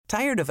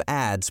Tired of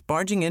ads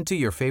barging into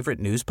your favorite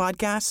news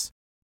podcasts?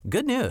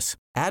 Good news.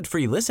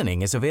 Ad-free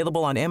listening is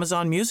available on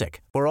Amazon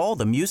Music for all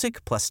the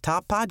music plus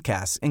top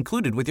podcasts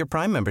included with your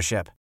Prime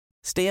membership.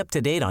 Stay up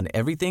to date on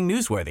everything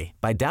newsworthy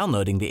by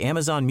downloading the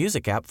Amazon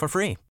Music app for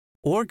free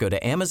or go to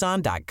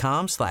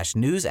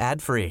amazon.com/news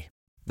ad free.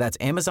 That's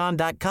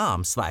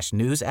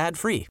amazon.com/news ad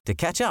free to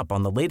catch up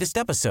on the latest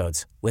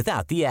episodes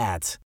without the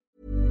ads.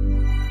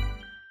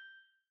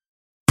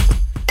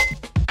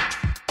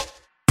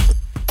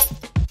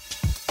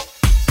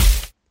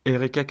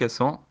 Erika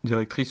Cassan,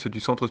 directrice du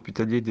centre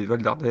hospitalier des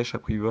Val d'Ardèche à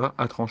Privas,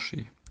 a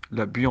tranché.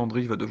 La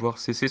buanderie va devoir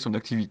cesser son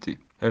activité.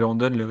 Elle en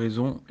donne les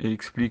raisons et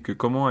explique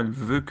comment elle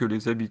veut que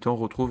les habitants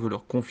retrouvent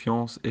leur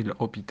confiance et leur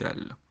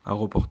hôpital. Un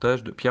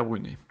reportage de Pierre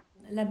Brunet.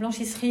 La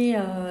blanchisserie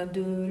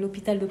de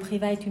l'hôpital de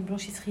Privas est une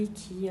blanchisserie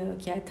qui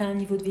a atteint un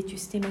niveau de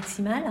vétusté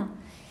maximal,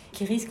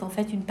 qui risque en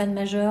fait une panne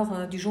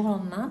majeure du jour au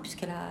lendemain,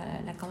 puisqu'elle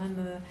a quand même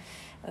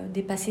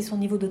dépassé son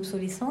niveau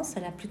d'obsolescence,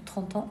 elle a plus de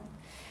 30 ans.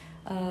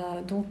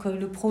 Donc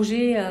le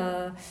projet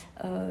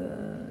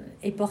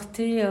est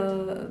porté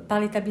par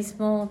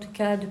l'établissement, en tout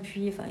cas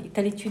est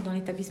à l'étude dans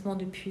l'établissement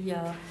depuis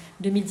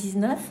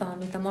 2019,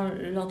 notamment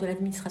lors de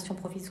l'administration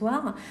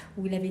provisoire,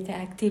 où il avait été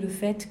acté le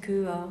fait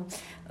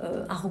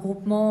qu'un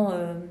regroupement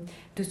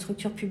de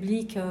structures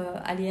publiques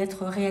allait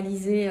être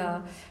réalisé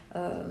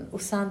au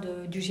sein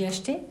du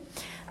GHT.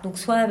 Donc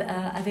soit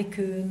avec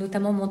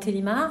notamment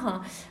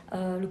Montélimar,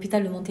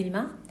 l'hôpital de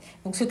Montélimar.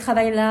 Donc ce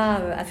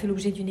travail-là a fait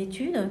l'objet d'une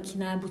étude qui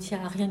n'a abouti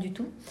à rien du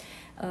tout.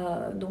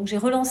 Donc j'ai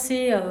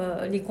relancé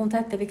les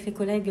contacts avec les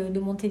collègues de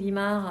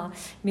Montélimar,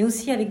 mais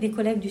aussi avec des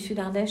collègues du Sud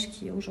Ardèche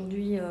qui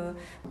aujourd'hui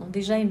ont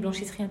déjà une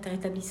blanchisserie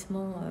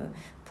interétablissement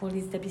pour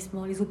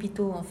les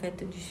hôpitaux en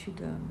fait du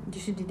sud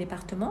du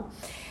département.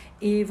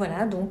 Et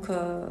voilà, donc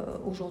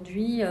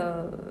aujourd'hui,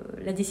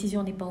 la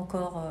décision n'est pas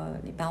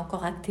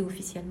encore actée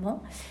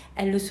officiellement.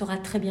 Elle le sera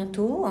très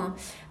bientôt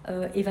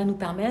et va nous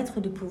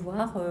permettre de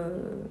pouvoir,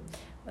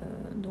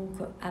 donc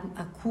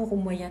à court ou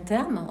moyen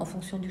terme, en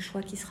fonction du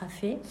choix qui sera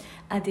fait,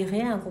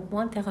 adhérer à un groupement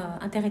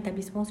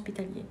interétablissement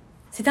hospitalier.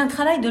 C'est un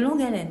travail de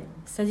longue haleine,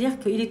 c'est-à-dire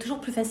qu'il est toujours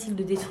plus facile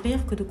de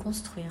détruire que de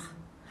construire.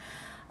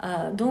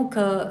 Donc,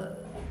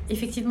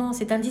 effectivement,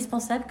 c'est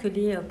indispensable que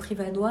les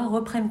Privadois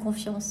reprennent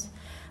confiance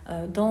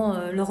dans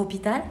leur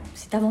hôpital.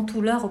 C'est avant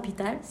tout leur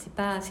hôpital, c'est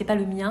pas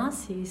le mien,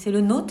 c'est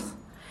le nôtre.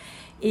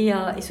 Et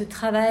ce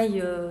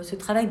travail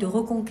de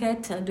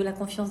reconquête de la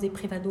confiance des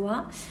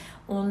Privadois,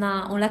 on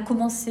a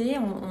commencé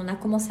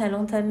à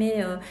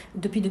l'entamer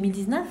depuis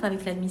 2019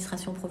 avec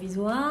l'administration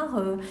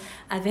provisoire,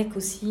 avec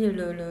aussi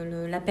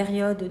la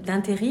période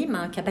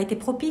d'intérim qui n'a pas été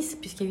propice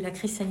puisqu'il y a eu la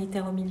crise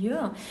sanitaire au milieu.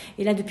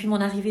 Et là, depuis mon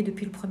arrivée,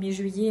 depuis le 1er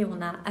juillet,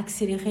 on a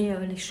accéléré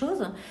les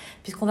choses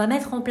puisqu'on va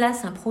mettre en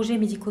place un projet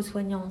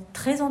médico-soignant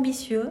très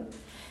ambitieux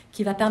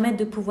qui va permettre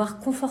de pouvoir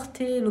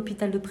conforter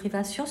l'hôpital de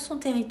Privas sur son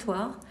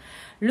territoire,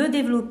 le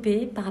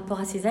développer par rapport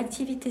à ses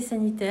activités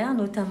sanitaires,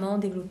 notamment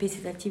développer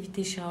ses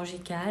activités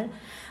chirurgicales,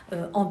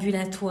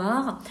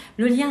 ambulatoires,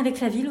 le lien avec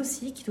la ville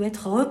aussi qui doit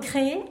être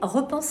recréé,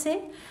 repensé,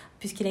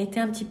 puisqu'il a été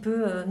un petit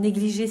peu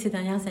négligé ces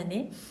dernières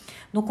années.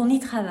 Donc on y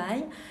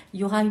travaille,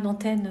 il y aura une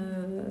antenne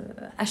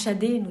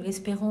HAD, nous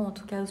l'espérons en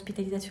tout cas,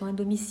 hospitalisation à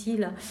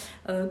domicile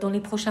dans les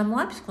prochains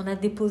mois, puisqu'on a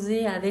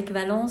déposé avec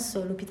Valence,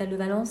 l'hôpital de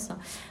Valence,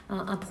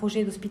 un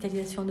projet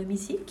d'hospitalisation à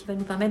domicile qui va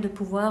nous permettre de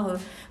pouvoir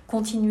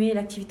continuer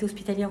l'activité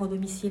hospitalière au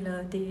domicile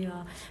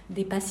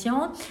des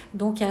patients.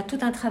 Donc il y a tout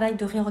un travail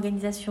de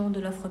réorganisation de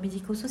l'offre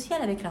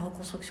médico-sociale avec la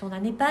reconstruction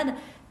d'un EHPAD,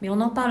 mais on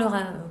en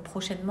parlera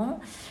prochainement.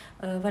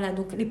 Voilà,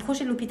 donc les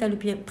projets de l'hôpital de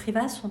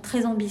Privas sont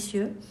très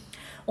ambitieux.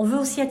 On veut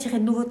aussi attirer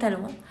de nouveaux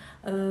talents,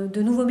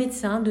 de nouveaux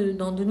médecins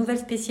dans de nouvelles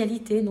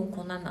spécialités. Donc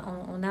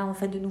on a en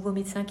fait de nouveaux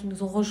médecins qui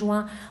nous ont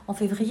rejoints en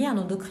février, un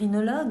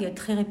endocrinologue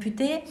très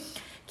réputé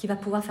qui va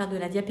pouvoir faire de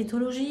la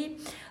diabétologie.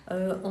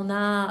 On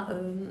a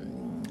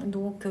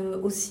donc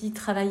aussi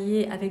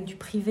travaillé avec du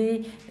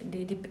privé,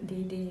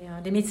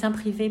 des médecins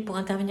privés pour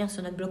intervenir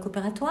sur notre bloc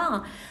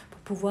opératoire,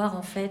 pour pouvoir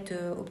en fait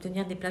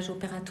obtenir des plages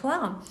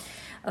opératoires.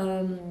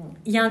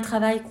 Il y a un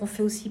travail qu'on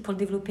fait aussi pour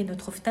développer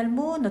notre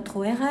ophtalmo, notre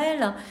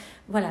ORL.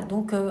 Voilà,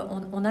 donc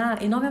on a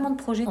énormément de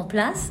projets en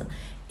place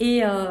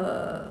et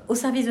au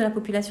service de la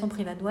population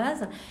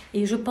privadoise.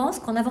 Et je pense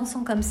qu'en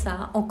avançant comme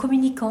ça, en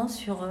communiquant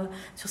sur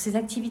ces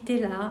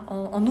activités-là,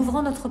 en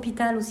ouvrant notre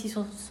hôpital aussi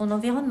sur son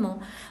environnement,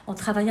 en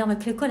travaillant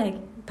avec les collègues,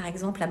 par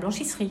exemple la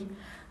blanchisserie,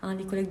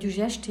 les collègues du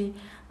GHT,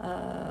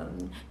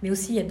 mais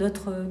aussi il y a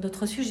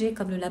d'autres sujets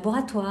comme le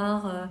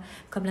laboratoire,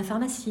 comme la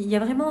pharmacie. Il y a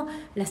vraiment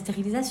la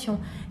stérilisation.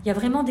 Il y a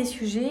vraiment des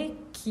sujets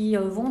qui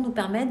vont nous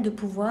permettre de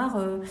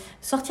pouvoir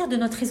sortir de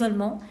notre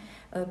isolement,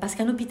 parce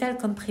qu'un hôpital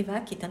comme Privas,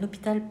 qui est un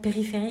hôpital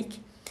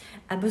périphérique,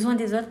 a besoin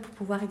des autres pour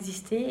pouvoir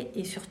exister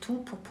et surtout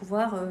pour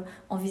pouvoir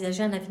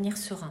envisager un avenir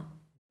serein.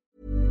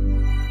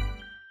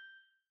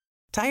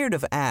 Tired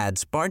of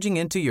ads barging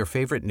into your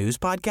favorite news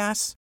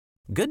podcasts?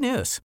 Good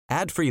news.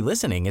 Ad-free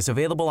listening is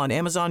available on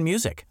Amazon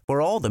Music for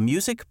all the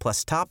music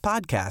plus top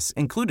podcasts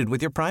included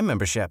with your Prime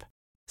membership.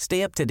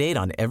 Stay up to date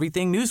on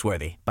everything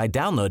newsworthy by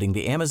downloading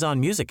the Amazon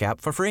Music app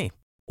for free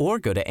or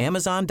go to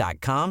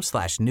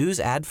amazon.com/news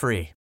ad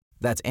free.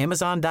 That's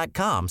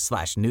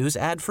amazon.com/news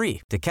ad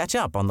free to catch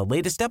up on the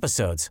latest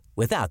episodes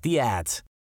without the ads.